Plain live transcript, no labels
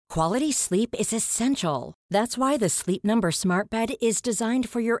Quality sleep is essential. That's why the Sleep Number Smart Bed is designed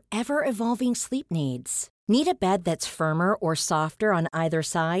for your ever-evolving sleep needs. Need a bed that's firmer or softer on either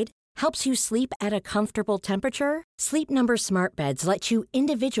side? Helps you sleep at a comfortable temperature? Sleep Number Smart Beds let you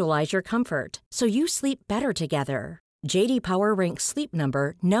individualize your comfort, so you sleep better together. J.D. Power ranks Sleep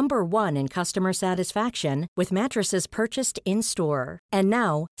Number number 1 in customer satisfaction with mattresses purchased in-store. And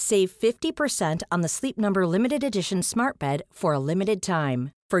now, save 50% on the Sleep Number Limited Edition Smart Bed for a limited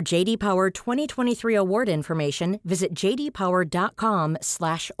time. For J.D. Power 2023 award information, visit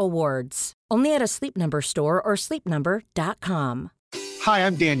jdpower.com/awards. Only at a Sleep Number store or sleepnumber.com. Hi,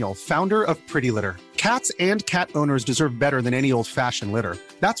 I'm Daniel, founder of Pretty Litter. Cats and cat owners deserve better than any old-fashioned litter.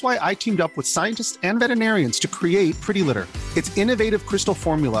 That's why I teamed up with scientists and veterinarians to create Pretty Litter. Its innovative crystal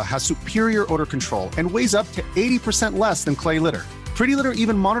formula has superior odor control and weighs up to 80% less than clay litter. Pretty Litter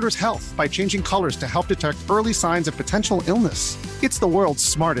even monitors health by changing colors to help detect early signs of potential illness. It's the world's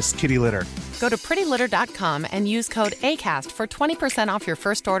smartest kitty litter. Go to prettylitter.com and use code ACAST for 20% off your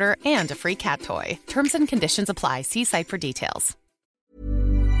first order and a free cat toy. Terms and conditions apply. See site for details.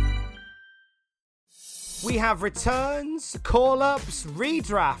 We have returns, call-ups,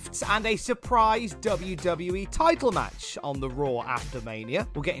 redrafts, and a surprise WWE title match on the Raw after Mania.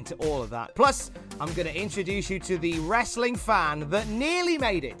 We'll get into all of that. Plus, I'm going to introduce you to the wrestling fan that nearly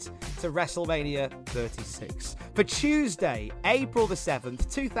made it to WrestleMania 36. For Tuesday, April the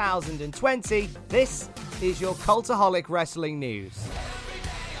 7th, 2020, this is your Cultaholic Wrestling News.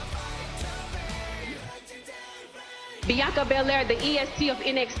 Bianca Belair, the EST of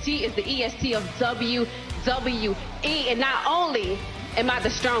NXT, is the EST of WWE. And not only am I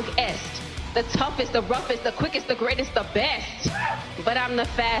the strongest, the toughest, the roughest, the quickest, the greatest, the best, but I'm the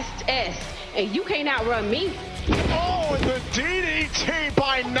fastest. And you can't outrun me. Oh, and the DDT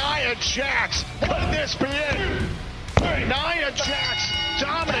by Nia Jax. Could this be it? Nia Jax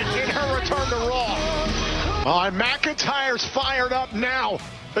dominant in her return to Raw. And McIntyre's fired up now.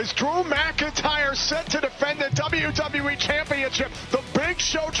 Is Drew McIntyre set to defend the WWE Championship? The Big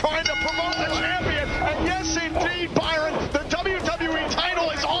Show trying to promote the champion. And yes, indeed, Byron, the WWE title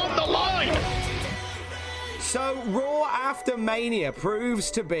is on the line. So, Raw after Mania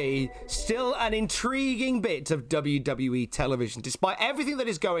proves to be still an intriguing bit of WWE television. Despite everything that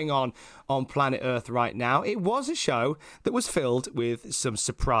is going on planet Earth right now, it was a show that was filled with some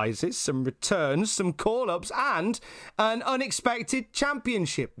surprises, some returns, some call-ups, and an unexpected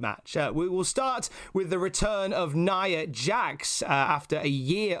championship match. We will start with the return of Nia Jax after a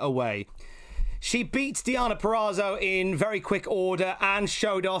year away. She beat Deonna Purrazzo in very quick order and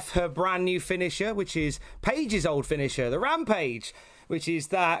showed off her brand new finisher, which is Paige's old finisher, the Rampage, which is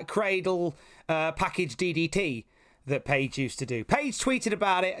that cradle package DDT that Paige used to do. Paige tweeted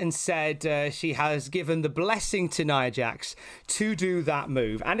about it and said she has given the blessing to Nia Jax to do that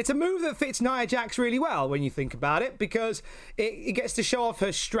move. And it's a move that fits Nia Jax really well when you think about it, because it gets to show off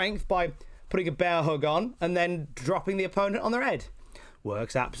her strength by putting a bear hug on and then dropping the opponent on their head.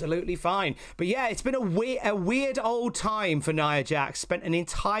 Works absolutely fine. But yeah, it's been a weird old time for Nia Jax. Spent an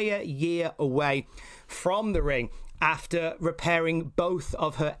entire year away from the ring after repairing both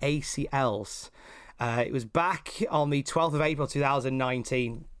of her ACLs. It was back on the 12th of April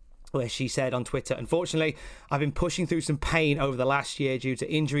 2019 where she said on Twitter, "Unfortunately, I've been pushing through some pain over the last year due to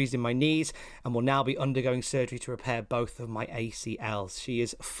injuries in my knees and will now be undergoing surgery to repair both of my ACLs." She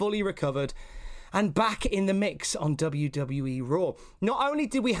is fully recovered and back in the mix on WWE Raw. Not only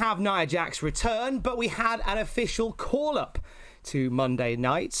did we have Nia Jax return, but we had an official call-up to Monday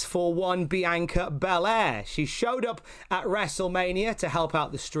nights for one Bianca Belair. She showed up at WrestleMania to help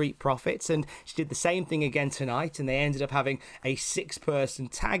out the Street Profits, and she did the same thing again tonight, and they ended up having a 6-person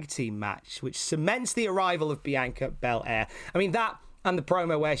tag team match, which cements the arrival of Bianca Belair. I mean, that and the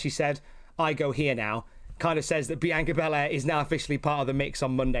promo where she said, "I go here now," kind of says that Bianca Belair is now officially part of the mix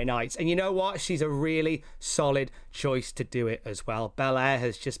on Monday nights. And you know what? She's a really solid choice to do it as well. Belair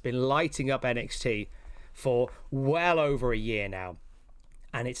has just been lighting up NXT for well over a year now.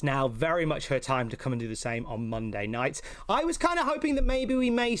 And it's now very much her time to come and do the same on Monday nights. I was kind of hoping that maybe we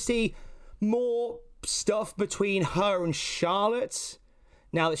may see more stuff between her and Charlotte.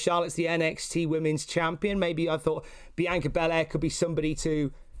 Now that Charlotte's the NXT Women's Champion, maybe I thought Bianca Belair could be somebody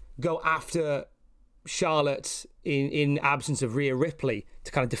to go after Charlotte in absence of Rhea Ripley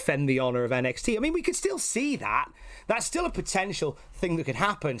to kind of defend the honor of NXT. I mean, we could still see that. That's still a potential thing that could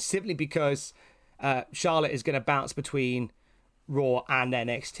happen simply because Charlotte is going to bounce between Raw and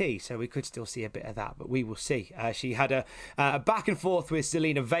NXT, so we could still see a bit of that, but we will see. She had a back and forth with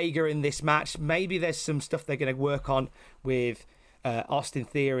Zelina Vega in this match. Maybe there's some stuff they're going to work on with Austin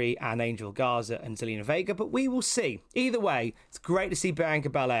Theory and Angel Garza and Zelina Vega, but we will see. Either way, it's great to see Bianca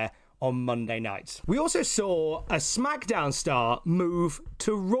Belair on Monday night. We also saw a SmackDown star move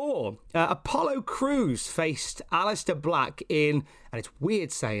to Raw. Apollo Crews faced Aleister Black in, and it's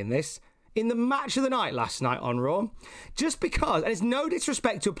weird saying this, in the match of the night last night on Raw. Just because, and it's no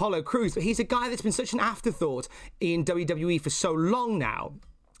disrespect to Apollo Crews, but he's a guy that's been such an afterthought in WWE for so long now,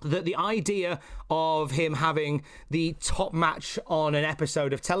 that the idea of him having the top match on an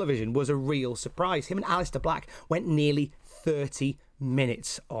episode of television was a real surprise. Him and Aleister Black went nearly 30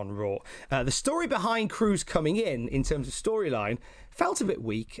 minutes on Raw. The story behind Crews coming in terms of storyline, felt a bit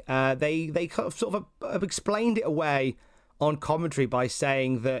weak. They sort of explained it away on commentary by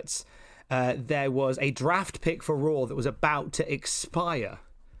saying that there was a draft pick for Raw that was about to expire.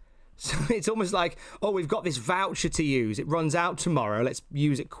 So it's almost like, oh, we've got this voucher to use. It runs out tomorrow. Let's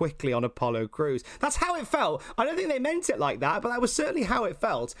use it quickly on Apollo Crews. That's how it felt. I don't think they meant it like that, but that was certainly how it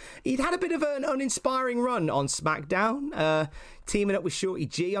felt. He'd had a bit of an uninspiring run on SmackDown, teaming up with Shorty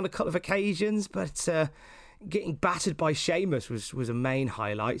G on a couple of occasions, but getting battered by Sheamus was a main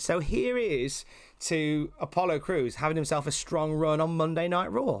highlight. So here he is to Apollo Crews having himself a strong run on Monday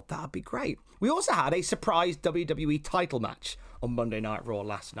Night Raw. That'd be great. We also had a surprise WWE title match on Monday Night Raw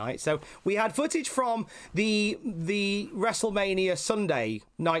last night. So we had footage from the WrestleMania Sunday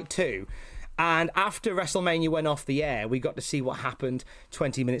Night 2. And after WrestleMania went off the air, we got to see what happened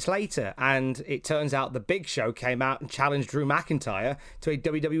 20 minutes later. And it turns out the Big Show came out and challenged Drew McIntyre to a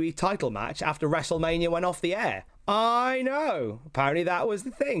WWE title match after WrestleMania went off the air. I know. Apparently that was the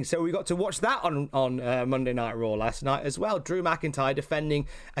thing. So we got to watch that on Monday Night Raw last night as well. Drew McIntyre defending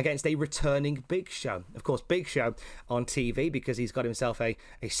against a returning Big Show. Of course, Big Show on TV because he's got himself a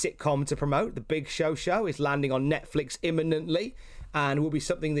sitcom to promote. The Big Show show is landing on Netflix imminently and will be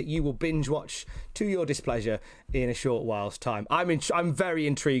something that you will binge watch to your displeasure in a short while's time. I'm very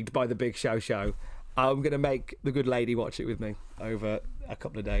intrigued by the Big Show show. I'm going to make the good lady watch it with me over a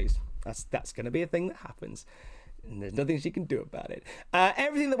couple of days. That's going to be a thing that happens. And there's nothing she can do about it.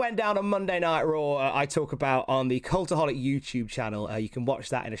 Everything that went down on Monday Night Raw, I talk about on the Cultaholic YouTube channel. You can watch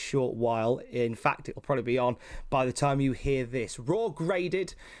that in a short while. In fact, it will probably be on by the time you hear this. Raw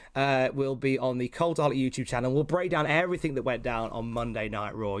Graded will be on the Cultaholic YouTube channel. We'll break down everything that went down on Monday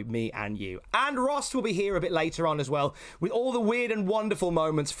Night Raw, me and you. And Ross will be here a bit later on as well, with all the weird and wonderful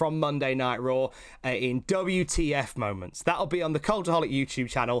moments from Monday Night Raw in WTF moments. That'll be on the Cultaholic YouTube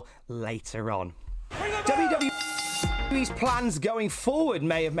channel later on. WWE's plans going forward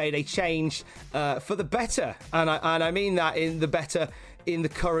may have made a change for the better, and I mean that in the better in the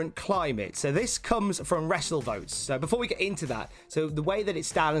current climate. So this comes from WrestleVotes. So before we get into that, so the way that it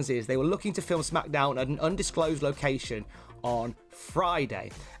stands is they were looking to film SmackDown at an undisclosed location on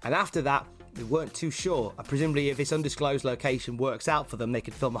Friday, and after that they weren't too sure. Presumably, if this undisclosed location works out for them, they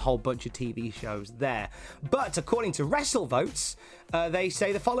could film a whole bunch of TV shows there. But according to WrestleVotes, they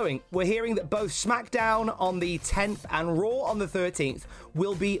say the following. We're hearing that both SmackDown on the 10th and Raw on the 13th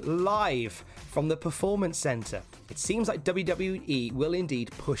will be live from the Performance Center. It seems like WWE will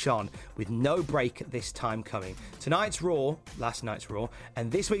indeed push on with no break this time coming. Tonight's Raw, last night's Raw, and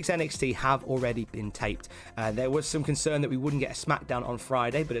this week's NXT have already been taped. There was some concern that we wouldn't get a SmackDown on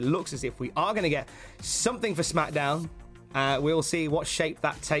Friday, but it looks as if we are going to get something for SmackDown. We'll see what shape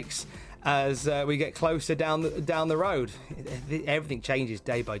that takes as we get closer down the road. Everything changes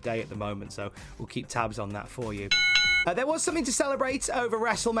day by day at the moment, so we'll keep tabs on that for you. There was something to celebrate over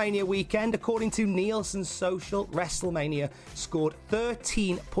WrestleMania weekend. According to Nielsen Social, WrestleMania scored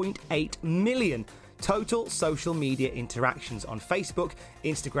 13.8 million total social media interactions on Facebook,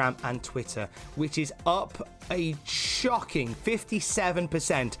 Instagram, and Twitter, which is up a shocking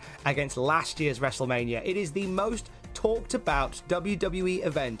 57% against last year's WrestleMania. It is the most talked about WWE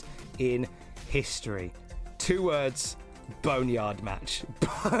event in history. 2 words: boneyard match.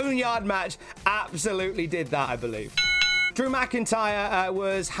 Boneyard match absolutely did that, I believe. Drew McIntyre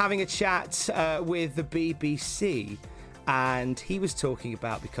was having a chat with the BBC, and he was talking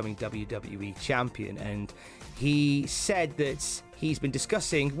about becoming WWE champion, and he said that he's been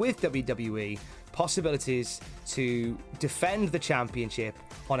discussing with WWE possibilities to defend the championship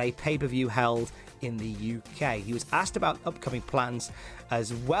on a pay-per-view held in the UK. He was asked about upcoming plans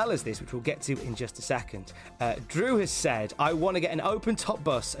as well as this, which we'll get to in just a second. Drew has said, I want to get an open-top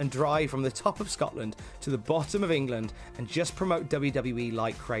bus and drive from the top of Scotland to the bottom of England and just promote WWE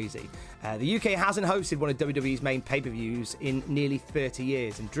like crazy. The UK hasn't hosted one of WWE's main pay-per-views in nearly 30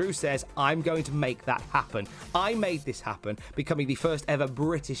 years, and Drew says, I'm going to make that happen. I made this happen, becoming the first ever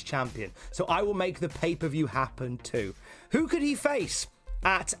British champion, so I will make the pay-per-view happen too. Who could he face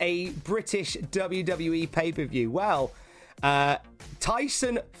at a British WWE pay-per-view? Well,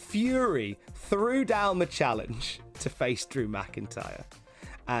 Tyson Fury threw down the challenge to face Drew McIntyre.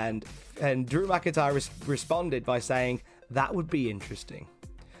 And Drew McIntyre responded by saying, that would be interesting.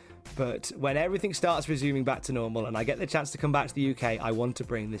 But when everything starts resuming back to normal and I get the chance to come back to the UK, I want to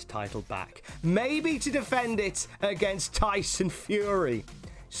bring this title back. Maybe to defend it against Tyson Fury.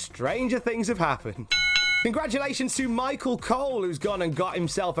 Stranger things have happened. Congratulations to Michael Cole, who's gone and got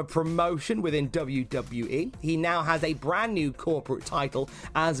himself a promotion within WWE. He now has a brand new corporate title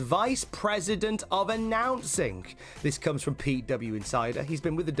as Vice President of Announcing. This comes from Pete W. Insider. He's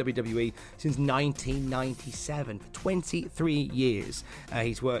been with the WWE since 1997, for 23 years.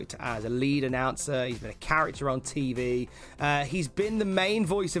 He's worked as a lead announcer. He's been a character on TV. He's been the main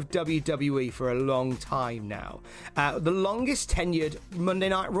voice of WWE for a long time now. The longest tenured Monday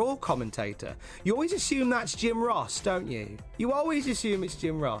Night Raw commentator. You always assume that's Jim Ross, don't you? You always assume it's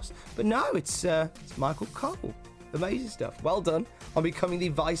Jim Ross. But no, it's Michael Cole. Amazing stuff. Well done on becoming the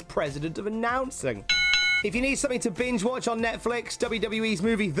Vice President of Announcing. If you need something to binge watch on Netflix, WWE's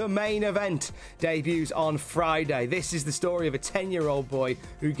movie The Main Event debuts on Friday. This is the story of a 10-year-old boy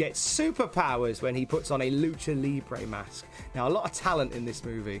who gets superpowers when he puts on a Lucha Libre mask. Now, a lot of talent in this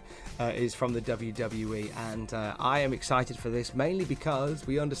movie is from the WWE, and I am excited for this, mainly because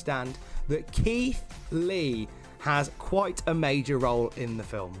we understand that Keith Lee has quite a major role in the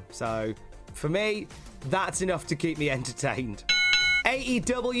film. So, for me, that's enough to keep me entertained.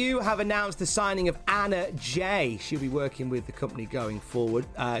 AEW have announced the signing of Anna Jay. She'll be working with the company going forward.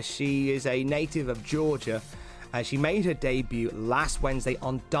 She is a native of Georgia. She made her debut last Wednesday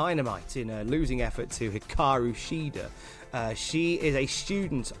on Dynamite in a losing effort to Hikaru Shida. She is a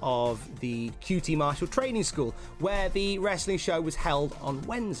student of the QT Marshall Training School, where the wrestling show was held on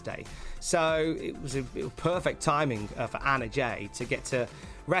Wednesday. So it was perfect timing for Anna Jay to get to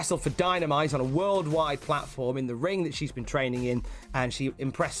wrestle for Dynamite on a worldwide platform in the ring that she's been training in, and she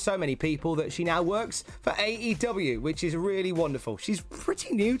impressed so many people that she now works for AEW, which is really wonderful. She's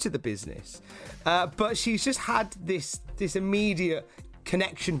pretty new to the business, but she's just had this immediate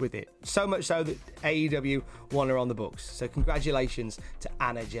connection with it, so much so that AEW want her on the books. So congratulations to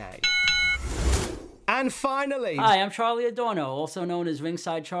Anna Jay. And finally... Hi, I'm Charlie Adorno, also known as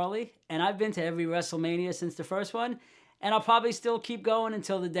Ringside Charlie, and I've been to every WrestleMania since the first one, and I'll probably still keep going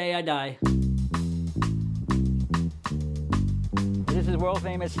until the day I die. This is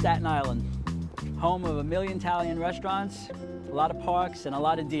world-famous Staten Island, home of 1 million Italian restaurants, a lot of parks, and a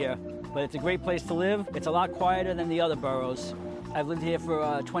lot of deer. But it's a great place to live. It's a lot quieter than the other boroughs. I've lived here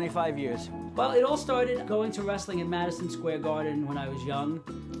for 25 years. Well, it all started going to wrestling in Madison Square Garden when I was young,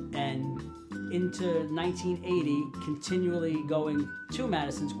 and into 1980, continually going to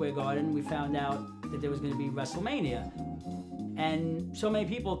Madison Square Garden, we found out that there was going to be WrestleMania. And so many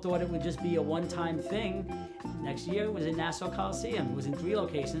people thought it would just be a one-time thing. Next year it was in Nassau Coliseum. It was in 3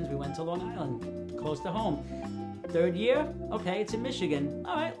 locations. We went to Long Island, close to home. Third year, okay, it's in Michigan.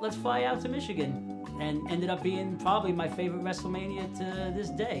 All right, let's fly out to Michigan. And ended up being probably my favorite WrestleMania to this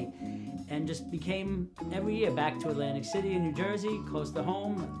day. And just became every year back to Atlantic City in New Jersey, close to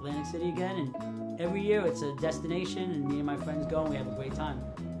home, Atlantic City again. And every year it's a destination, and me and my friends go and we have a great time.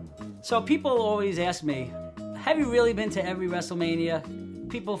 So people always ask me, have you really been to every WrestleMania?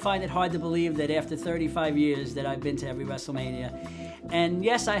 People find it hard to believe that after 35 years that I've been to every WrestleMania. And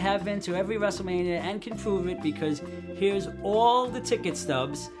yes, I have been to every WrestleMania and can prove it, because here's all the ticket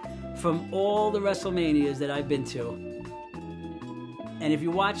stubs from all the WrestleManias that I've been to. And if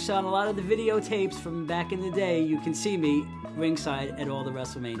you watch on a lot of the videotapes from back in the day, you can see me ringside at all the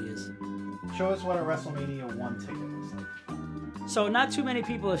WrestleManias. Show us what a WrestleMania 1 ticket looks like. So not too many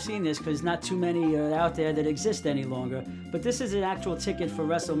people have seen this, because not too many are out there that exist any longer. But this is an actual ticket for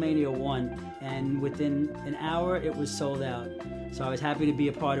WrestleMania 1, and within an hour it was sold out. So I was happy to be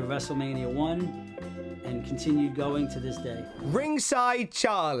a part of WrestleMania 1 and continued going to this day. Ringside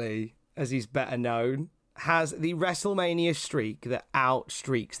Charlie, as he's better known, has the WrestleMania streak that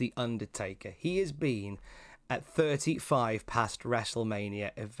outstreaks The Undertaker. He has been at 35 past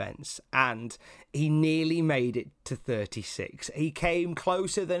WrestleMania events, and he nearly made it to 36. He came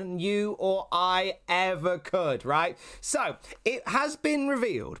closer than you or I ever could, right? So, it has been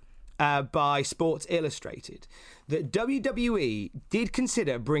revealed by Sports Illustrated that WWE did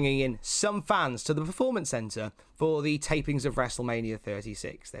consider bringing in some fans to the Performance Center for the tapings of WrestleMania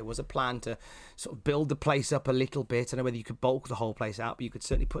 36. There was a plan to sort of build the place up a little bit. I don't know whether you could bulk the whole place out, but you could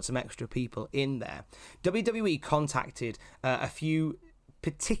certainly put some extra people in there. WWE contacted a few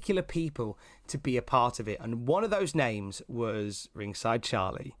particular people to be a part of it, and one of those names was Ringside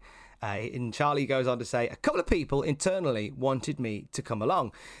Charlie. And Charlie goes on to say, a couple of people internally wanted me to come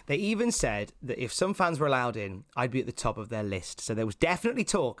along. They even said that if some fans were allowed in, I'd be at the top of their list. So there was definitely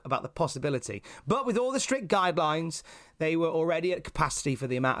talk about the possibility. But with all the strict guidelines, they were already at capacity for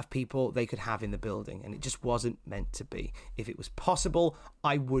the amount of people they could have in the building. And it just wasn't meant to be. If it was possible,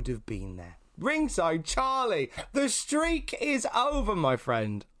 I would have been there. Ringside Charlie, the streak is over, my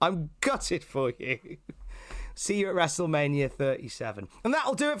friend. I'm gutted for you. See you at WrestleMania 37. And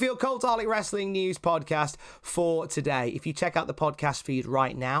that'll do it for your Cultaholic Wrestling News podcast for today. If you check out the podcast feed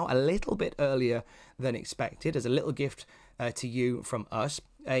right now, a little bit earlier than expected, as a little gift to you from us,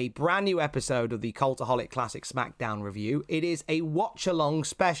 a brand new episode of the Cultaholic Classic SmackDown review. It is a watch-along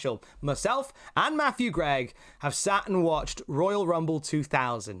special. Myself and Matthew Gregg have sat and watched Royal Rumble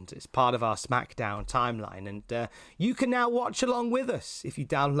 2000. It's part of our SmackDown timeline, and you can now watch along with us if you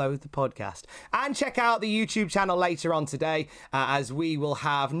download the podcast. And check out the YouTube channel later on today, as we will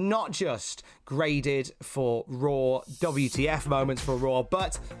have not just graded for Raw, WTF moments for Raw,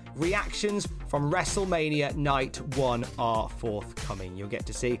 but reactions from WrestleMania Night 1 are forthcoming. You'll get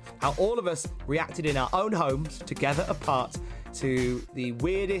to see how all of us reacted in our own homes, together apart, to the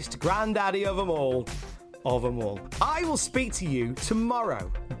weirdest granddaddy of them all. I will speak to you tomorrow.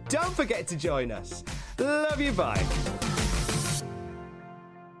 Don't forget to join us. Love you, bye.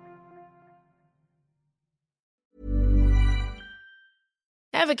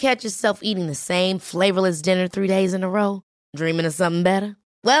 Ever catch yourself eating the same flavorless dinner 3 days in a row? Dreaming of something better?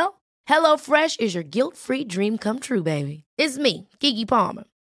 Well, HelloFresh is your guilt-free dream come true, baby. It's me, Keke Palmer.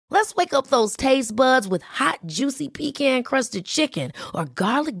 Let's wake up those taste buds with hot, juicy pecan-crusted chicken or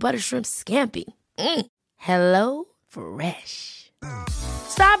garlic butter shrimp scampi. Hello Fresh.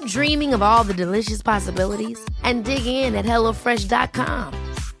 Stop dreaming of all the delicious possibilities and dig in at HelloFresh.com.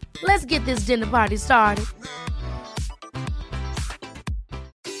 Let's get this dinner party started.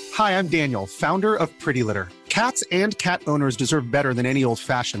 Hi, I'm Daniel, founder of Pretty Litter. Cats and cat owners deserve better than any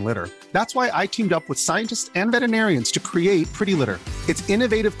old-fashioned litter. That's why I teamed up with scientists and veterinarians to create Pretty Litter. Its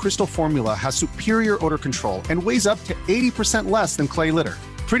innovative crystal formula has superior odor control and weighs up to 80% less than clay litter.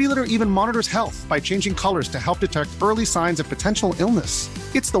 Pretty Litter even monitors health by changing colors to help detect early signs of potential illness.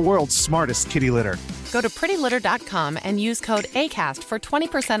 It's the world's smartest kitty litter. Go to prettylitter.com and use code ACAST for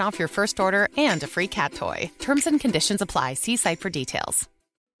 20% off your first order and a free cat toy. Terms and conditions apply. See site for details.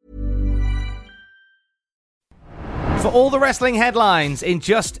 For all the wrestling headlines in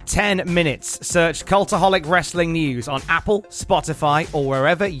just 10 minutes, search Cultaholic Wrestling News on Apple, Spotify, or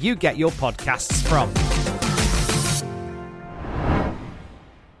wherever you get your podcasts from.